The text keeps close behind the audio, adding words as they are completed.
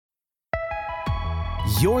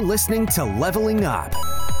You're listening to Leveling Up,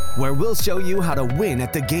 where we'll show you how to win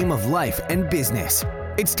at the game of life and business.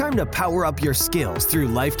 It's time to power up your skills through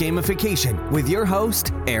life gamification with your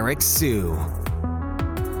host, Eric Siu.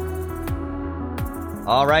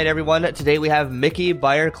 All right, everyone. Today we have Mickey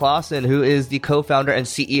Beyer-Clausen, who is the co-founder and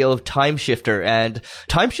CEO of Timeshifter. And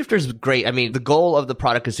Timeshifter is great. I mean, the goal of the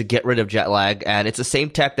product is to get rid of jet lag, and it's the same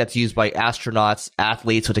tech that's used by astronauts,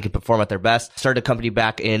 athletes, so they can perform at their best. Started a company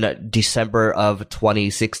back in December of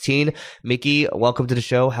 2016. Mickey, welcome to the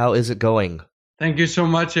show. How is it going? Thank you so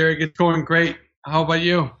much, Eric. It's going great. How about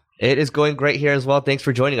you? It is going great here as well. Thanks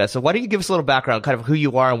for joining us. So why don't you give us a little background, kind of who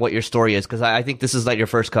you are and what your story is? Because I think this is like your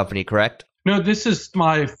first company, correct? No, this is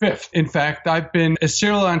my fifth. In fact, I've been a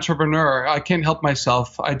serial entrepreneur. I can't help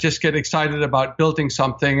myself. I just get excited about building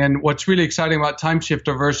something. And what's really exciting about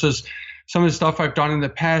Timeshifter versus some of the stuff I've done in the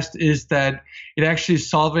past is that it actually is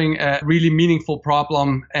solving a really meaningful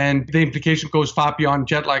problem. And the implication goes far beyond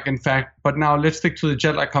jet lag, in fact. But now let's stick to the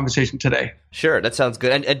jet lag conversation today. Sure, that sounds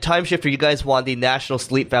good. And Timeshifter, you guys won the National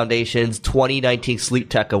Sleep Foundation's 2019 Sleep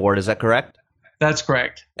Tech Award. Is that correct? That's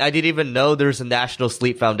correct. I didn't even know there's a National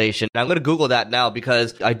Sleep Foundation. I'm going to Google that now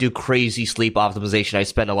because I do crazy sleep optimization. I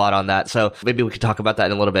spend a lot on that. So maybe we could talk about that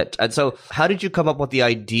in a little bit. And so how did you come up with the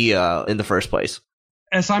idea in the first place?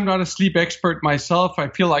 As I'm not a sleep expert myself, I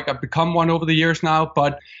feel like I've become one over the years now.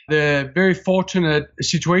 But the very fortunate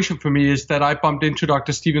situation for me is that I bumped into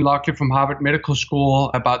Dr. Stephen Lockley from Harvard Medical School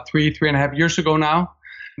about three and a half years ago now.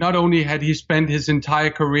 Not only had he spent his entire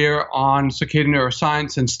career on circadian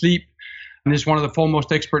neuroscience and sleep, and is one of the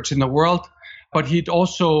foremost experts in the world. But he'd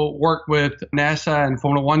also worked with NASA and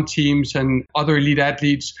Formula One teams and other elite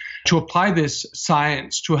athletes to apply this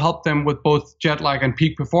science to help them with both jet lag and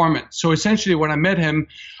peak performance. So essentially, when I met him,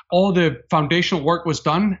 all the foundational work was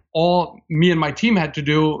done. All me and my team had to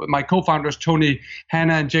do, my co-founders, Tony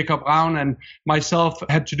Hanna and Jacob Braun, and myself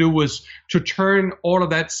had to do was to turn all of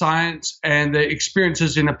that science and the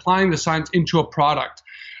experiences in applying the science into a product,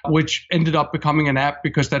 which ended up becoming an app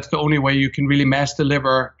because that's the only way you can really mass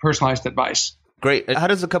deliver personalized advice. Great. How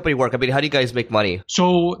does the company work? I mean, how do you guys make money?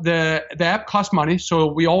 So the app costs money.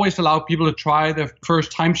 So we always allow people to try the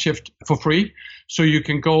first time shift for free. So you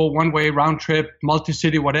can go one way, round trip,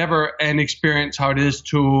 multi-city, whatever, and experience how it is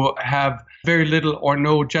to have very little or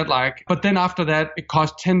no jet lag. But then after that, it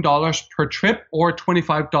costs $10 per trip or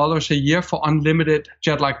 $25 a year for unlimited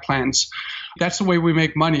jet lag plans. That's the way we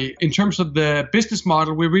make money. In terms of the business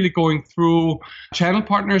model, we're really going through channel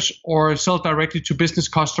partners or sell directly to business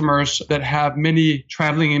customers that have many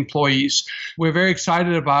traveling employees. We're very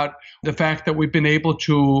excited about the fact that we've been able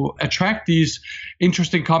to attract these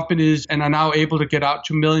interesting companies and are now able to get out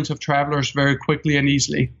to millions of travelers very quickly and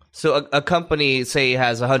easily. So a company, say,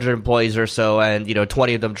 has 100 employees or so, and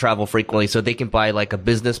 20 of them travel frequently, so they can buy like a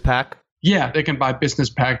business pack? Yeah, they can buy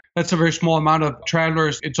business pack. That's a very small amount of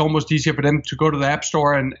travelers. It's almost easier for them to go to the App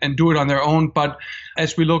Store and do it on their own. But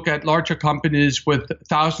as we look at larger companies with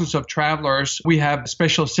thousands of travelers, we have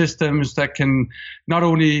special systems that can not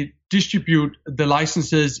only distribute the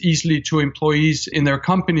licenses easily to employees in their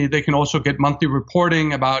company, they can also get monthly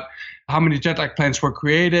reporting about how many jet lag plans were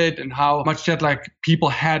created and how much jet lag people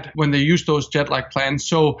had when they used those jet lag plans.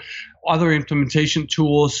 So other implementation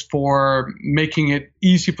tools for making it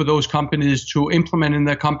easy for those companies to implement in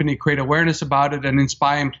their company, create awareness about it, and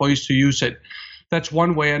inspire employees to use it. That's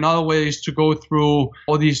one way. Another way is to go through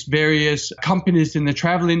all these various companies in the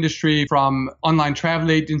travel industry, from online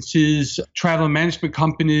travel agencies, travel management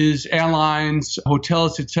companies, airlines,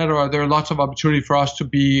 hotels, etc. There are lots of opportunity for us to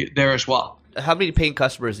be there as well. How many paying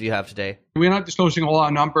customers do you have today? We're not disclosing all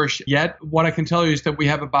our numbers yet. What I can tell you is that we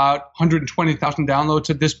have about 120,000 downloads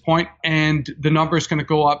at this point, and the number is going to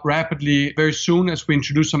go up rapidly very soon as we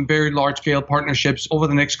introduce some very large-scale partnerships over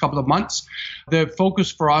the next couple of months. The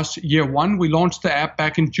focus for us, year one, we launched the app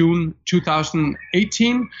back in June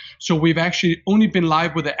 2018, so we've actually only been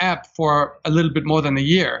live with the app for a little bit more than a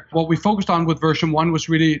year. What we focused on with version one was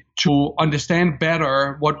really to understand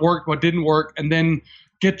better what worked, what didn't work, and then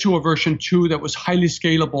get to a version 2 that was highly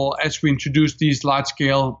scalable as we introduce these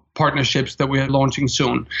large-scale partnerships that we are launching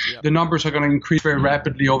soon. Yep. The numbers are going to increase very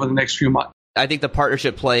rapidly over the next few months. I think the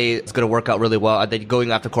partnership play is going to work out really well. I think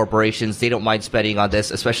going after corporations, they don't mind spending on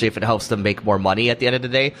this, especially if it helps them make more money at the end of the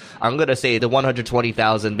day. I'm going to say the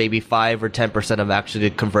 120,000, maybe 5 or 10% of them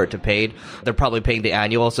actually convert to paid. They're probably paying the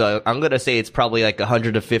annual. So I'm going to say it's probably like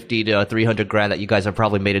 150 to 300 grand that you guys have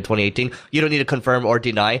probably made in 2018. You don't need to confirm or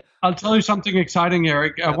deny. I'll tell you something exciting,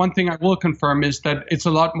 Eric. One thing I will confirm is that it's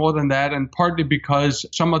a lot more than that, and partly because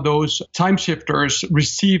some of those time shifters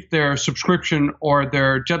received their subscription or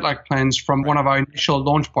their jet lag plans from one of our initial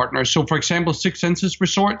launch partners. So, for example, Six Senses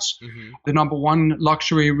Resorts, the number one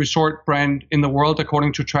luxury resort brand in the world,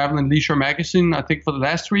 according to Travel and Leisure magazine, I think for the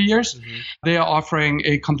last 3 years, they are offering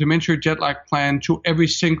a complimentary jet lag plan to every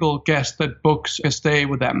single guest that books a stay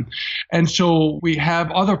with them. And so we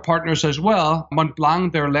have other partners as well.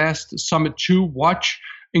 Montblanc, their last Summit 2 watch,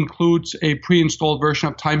 includes a pre-installed version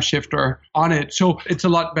of Timeshifter on it. So it's a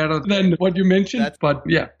lot better than what you mentioned, but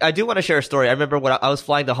yeah. I do want to share a story. I remember when I was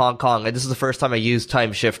flying to Hong Kong, and this is the first time I used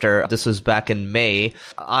Timeshifter. This was back in May.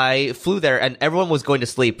 I flew there and everyone was going to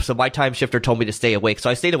sleep. So my Timeshifter told me to stay awake. So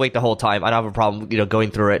I stayed awake the whole time. I don't have a problem,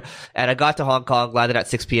 going through it. And I got to Hong Kong, landed at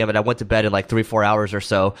 6 p.m. and I went to bed in like 3-4 hours or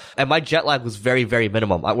so. And my jet lag was very, very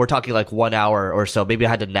minimum. We're talking like 1 hour or so. Maybe I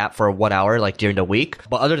had to nap for 1 hour like during the week.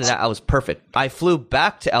 But other than that, I was perfect. I flew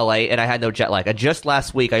back to LA and I had no jet lag. And just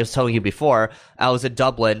last week, I was telling you before, I was in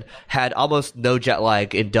Dublin, had almost no jet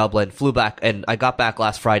lag in Dublin, flew back, and I got back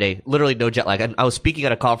last Friday, literally no jet lag. And I was speaking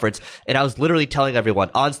at a conference, and I was literally telling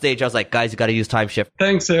everyone on stage, I was like, guys, you got to use Timeshifter.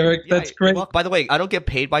 Thanks, Eric. That's great. Well, by the way, I don't get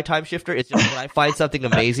paid by Timeshifter. It's just when I find something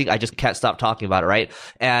amazing, I just can't stop talking about it, right?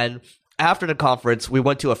 And after the conference, we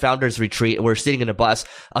went to a founders retreat and we're sitting in a bus.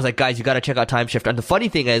 I was like, guys, you got to check out Timeshifter. And the funny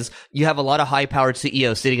thing is, you have a lot of high-powered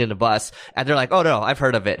CEOs sitting in the bus and they're like, oh no, I've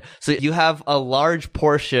heard of it. So you have a large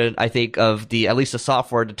portion, I think, of at least the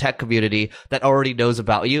software, the tech community that already knows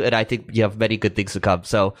about you. And I think you have many good things to come.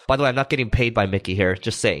 So by the way, I'm not getting paid by Mickey here,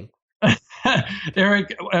 just saying.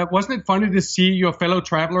 Eric, wasn't it funny to see your fellow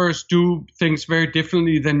travelers do things very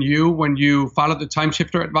differently than you when you followed the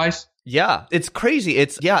Timeshifter advice? Yeah, it's crazy.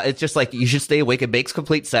 It's just like you should stay awake. It makes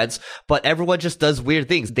complete sense, but everyone just does weird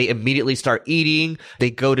things. They immediately start eating, they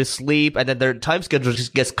go to sleep, and then their time schedule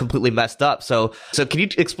just gets completely messed up. So can you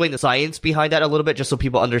explain the science behind that a little bit just so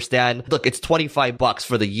people understand? Look, it's $25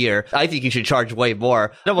 for the year. I think you should charge way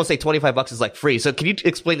more. I won't say $25 is like free. So can you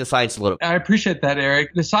explain the science a little bit? I appreciate that,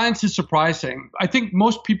 Eric. The science is surprising. I think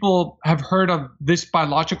most people have heard of this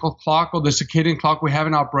biological clock or the circadian clock we have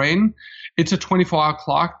in our brain. It's a 24-hour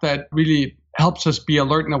clock that really helps us be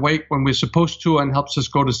alert and awake when we're supposed to and helps us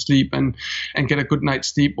go to sleep and get a good night's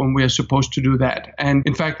sleep when we're supposed to do that. And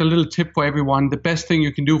in fact, a little tip for everyone, the best thing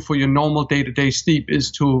you can do for your normal day-to-day sleep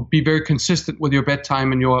is to be very consistent with your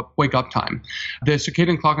bedtime and your wake-up time. The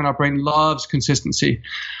circadian clock in our brain loves consistency.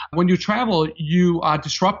 When you travel, you are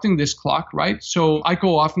disrupting this clock, right? So I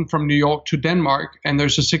go often from New York to Denmark, and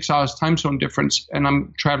there's a 6 hours time zone difference, and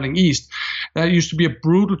I'm traveling east. That used to be a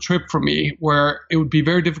brutal trip for me, where it would be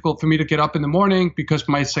very difficult for me to get up in the morning because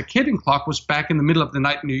my circadian clock was back in the middle of the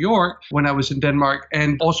night in New York when I was in Denmark.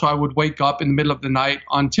 And also I would wake up in the middle of the night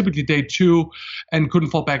on typically day 2 and couldn't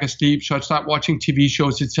fall back asleep. So I'd start watching TV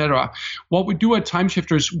shows, etc. What we do at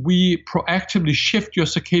Timeshifter is we proactively shift your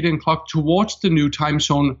circadian clock towards the new time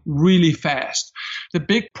zone really fast. The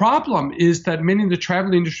big problem is that many in the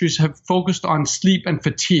travel industries have focused on sleep and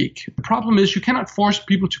fatigue. The problem is you cannot force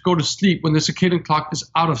people to go to sleep when the circadian clock is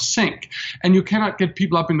out of sync. And you cannot get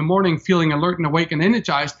people up in the morning feeling alert and awake and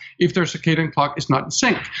energized if their circadian clock is not in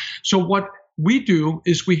sync. So what we do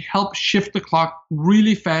is we help shift the clock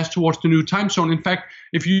really fast towards the new time zone. In fact,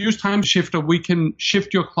 if you use Timeshifter, we can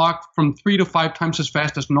shift your clock from 3 to 5 times as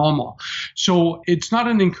fast as normal. So it's not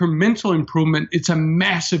an incremental improvement. It's a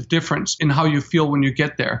massive difference in how you feel when you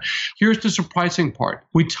get there. Here's the surprising part.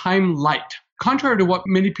 We time light. Contrary to what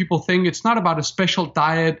many people think, it's not about a special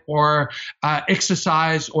diet or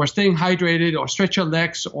exercise or staying hydrated or stretch your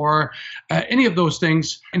legs or any of those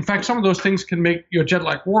things. In fact, some of those things can make your jet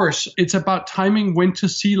lag worse. It's about timing when to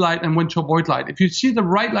see light and when to avoid light. If you see the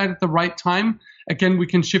right light at the right time, again, we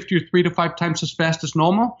can shift you 3 to 5 times as fast as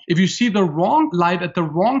normal. If you see the wrong light at the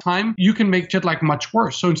wrong time, you can make jet lag much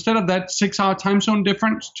worse. So instead of that 6-hour time zone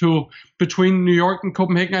difference between New York and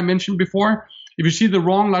Copenhagen I mentioned before, if you see the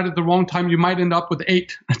wrong light at the wrong time, you might end up with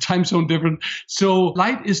 8 time zone difference. So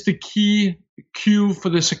light is the key cue for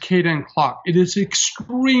the circadian clock. It is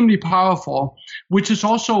extremely powerful, which is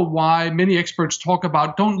also why many experts talk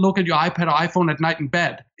about don't look at your iPad or iPhone at night in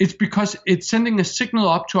bed. It's because it's sending a signal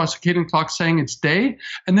up to our circadian clock saying it's day,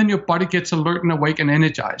 and then your body gets alert and awake and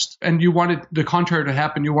energized. And you want the contrary to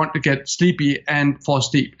happen. You want to get sleepy and fall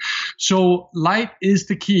asleep. So light is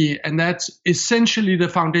the key, and that's essentially the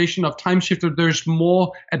foundation of Timeshifter. There's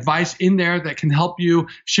more advice in there that can help you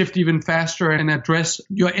shift even faster and address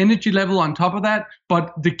your energy level on top of that,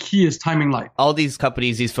 but the key is timing light. All these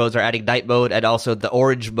companies, these phones are adding night mode and also the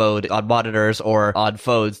orange mode on monitors or on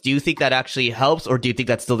phones. Do you think that actually helps, or do you think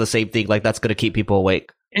that's still the same thing, like that's going to keep people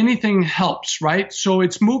awake? Anything helps, right? So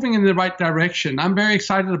it's moving in the right direction. I'm very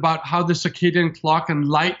excited about how the circadian clock and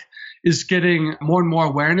light is getting more and more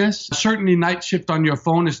awareness. Certainly night shift on your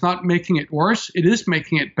phone is not making it worse. It is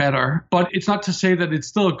making it better, but it's not to say that it's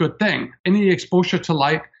still a good thing. Any exposure to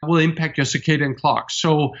light will impact your circadian clock.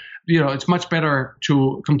 So, it's much better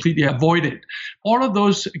to completely avoid it. All of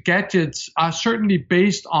those gadgets are certainly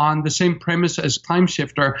based on the same premise as Time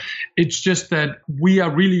Shifter. It's just that we are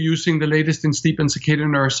really using the latest in sleep and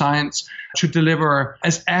circadian neuroscience to deliver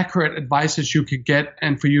as accurate advice as you could get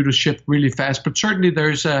and for you to shift really fast. But certainly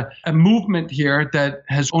there's a movement here that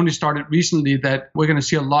has only started recently that we're going to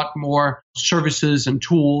see a lot more services and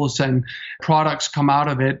tools and products come out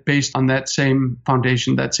of it based on that same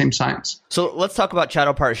foundation, that same science. So let's talk about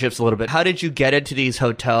channel partnerships a little bit. How did you get into these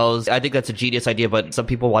hotels? I think that's a genius idea, but some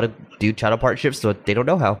people want to do channel partnerships, so they don't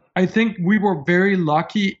know how. I think we were very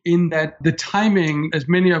lucky in that the timing, as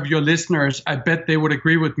many of your listeners, I bet they would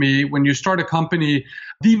agree with me, when you start a company,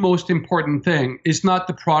 the most important thing is not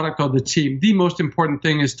the product or the team. The most important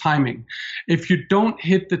thing is timing. If you don't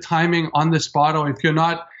hit the timing on the spot, or if you're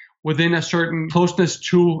not within a certain closeness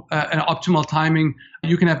to an optimal timing,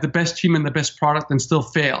 you can have the best team and the best product and still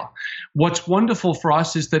fail. What's wonderful for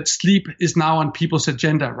us is that sleep is now on people's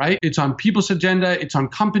agenda, right? It's on people's agenda. It's on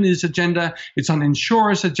companies' agenda. It's on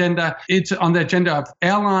insurers' agenda. It's on the agenda of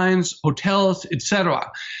airlines, hotels,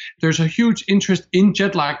 etc. There's a huge interest in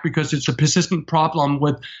jet lag because it's a persistent problem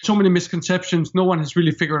with so many misconceptions. No one has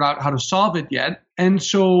really figured out how to solve it yet. And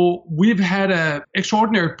so we've had an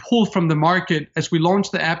extraordinary pull from the market as we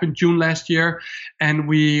launched the app in June last year, and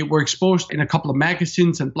we were exposed in a couple of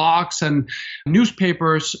magazines and blogs and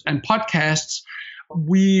newspapers and podcasts.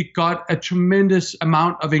 We got a tremendous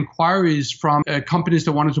amount of inquiries from companies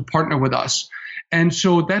that wanted to partner with us. And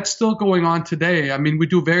so that's still going on today. I mean, we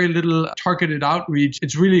do very little targeted outreach.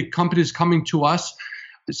 It's really companies coming to us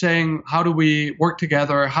saying, how do we work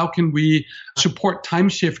together? How can we support Time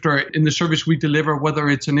Shifter in the service we deliver, whether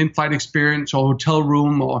it's an in-flight experience or hotel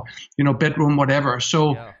room or, bedroom, whatever.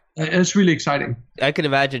 So it's really exciting. I can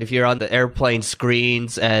imagine if you're on the airplane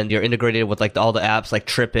screens and you're integrated with all the apps like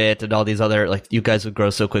TripIt and all these other, you guys would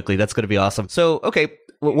grow so quickly. That's going to be awesome. So, okay,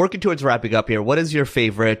 working towards wrapping up here. What is your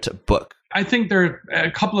favorite book? I think there are a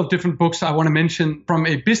couple of different books I want to mention from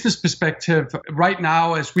a business perspective. Right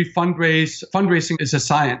now, as we fundraising is a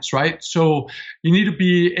science, right? So you need to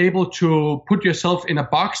be able to put yourself in a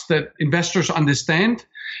box that investors understand,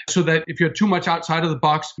 so that if you're too much outside of the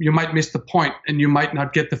box, you might miss the point and you might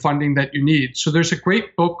not get the funding that you need. So there's a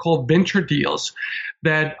great book called Venture Deals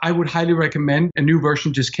that I would highly recommend. A new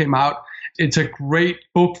version just came out. It's a great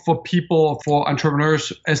book for people, for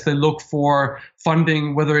entrepreneurs, as they look for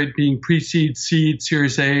funding, whether it being pre-seed, seed,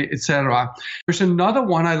 Series A, etc. There's another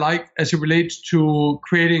one I like as it relates to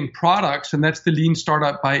creating products, and that's The Lean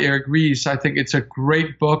Startup by Eric Ries. I think it's a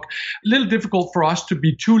great book. A little difficult for us to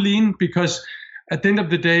be too lean because at the end of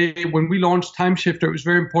the day, when we launched Time Shifter, it was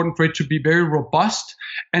very important for it to be very robust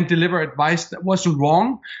and deliver advice that wasn't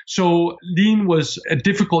wrong. So lean was a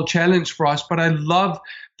difficult challenge for us, but I love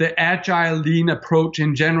the agile lean approach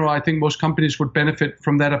in general. I think most companies would benefit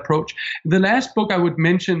from that approach. The last book I would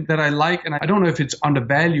mention that I like, and I don't know if it's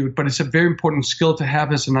undervalued, but it's a very important skill to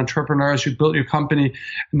have as an entrepreneur as you build your company,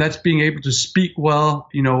 and that's being able to speak well,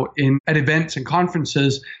 at events and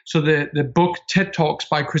conferences. So the book TED Talks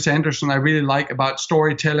by Chris Anderson I really like, about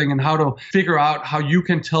storytelling and how to figure out how you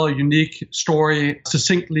can tell a unique story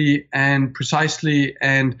succinctly and precisely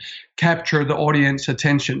and capture the audience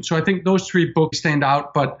attention. So I think those three books stand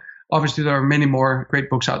out, but obviously there are many more great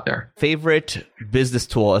books out there. Favorite business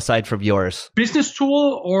tool aside from yours? Business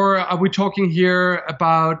tool, or are we talking here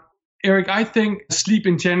about, Eric, I think sleep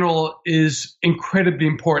in general is incredibly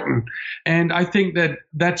important. And I think that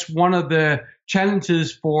that's one of the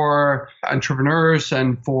challenges for entrepreneurs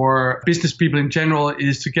and for business people in general,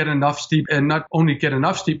 is to get enough sleep, and not only get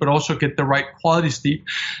enough sleep, but also get the right quality sleep.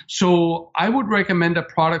 So I would recommend a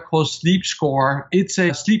product called Sleep Score. It's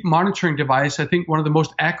a sleep monitoring device. I think one of the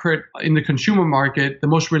most accurate in the consumer market, the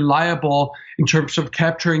most reliable in terms of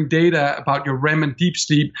capturing data about your REM and deep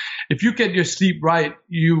sleep. If you get your sleep right,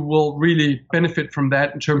 you will really benefit from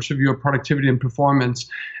that in terms of your productivity and performance.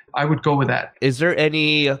 I would go with that. Is there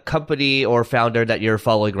any company or founder that you're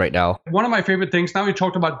following right now? One of my favorite things, now we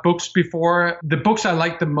talked about books before. The books I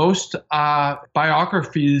like the most are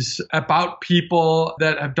biographies about people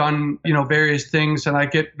that have done, various things, and I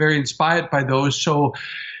get very inspired by those. So,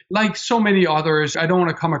 like so many others, I don't want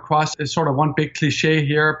to come across as sort of one big cliche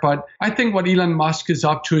here, but I think what Elon Musk is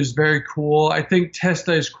up to is very cool. I think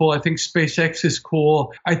Tesla is cool. I think SpaceX is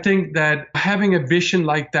cool. I think that having a vision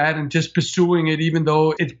like that and just pursuing it, even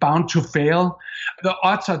though it's bound to fail, the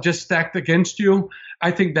odds are just stacked against you. I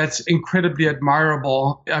think that's incredibly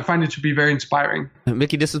admirable. I find it to be very inspiring.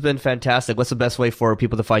 Mickey, this has been fantastic. What's the best way for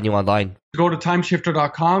people to find you online? Go to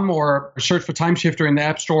timeshifter.com or search for Timeshifter in the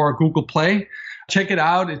App Store or Google Play. Check it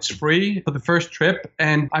out. It's free for the first trip.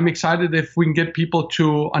 And I'm excited if we can get people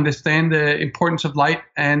to understand the importance of light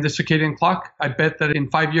and the circadian clock. I bet that in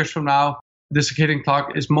 5 years from now, the circadian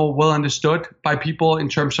clock is more well understood by people in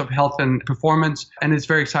terms of health and performance. And it's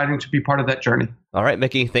very exciting to be part of that journey. All right,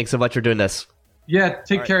 Mickey, thanks so much for doing this. Yeah,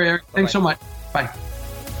 take care, Eric. Bye-bye. Thanks so much. Bye.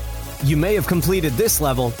 You may have completed this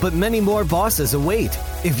level, but many more bosses await.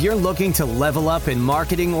 If you're looking to level up in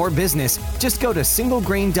marketing or business, just go to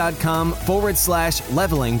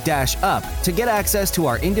singlegrain.com/leveling-up to get access to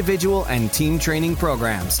our individual and team training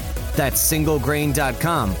programs. That's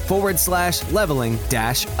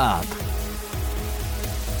singlegrain.com/leveling-up.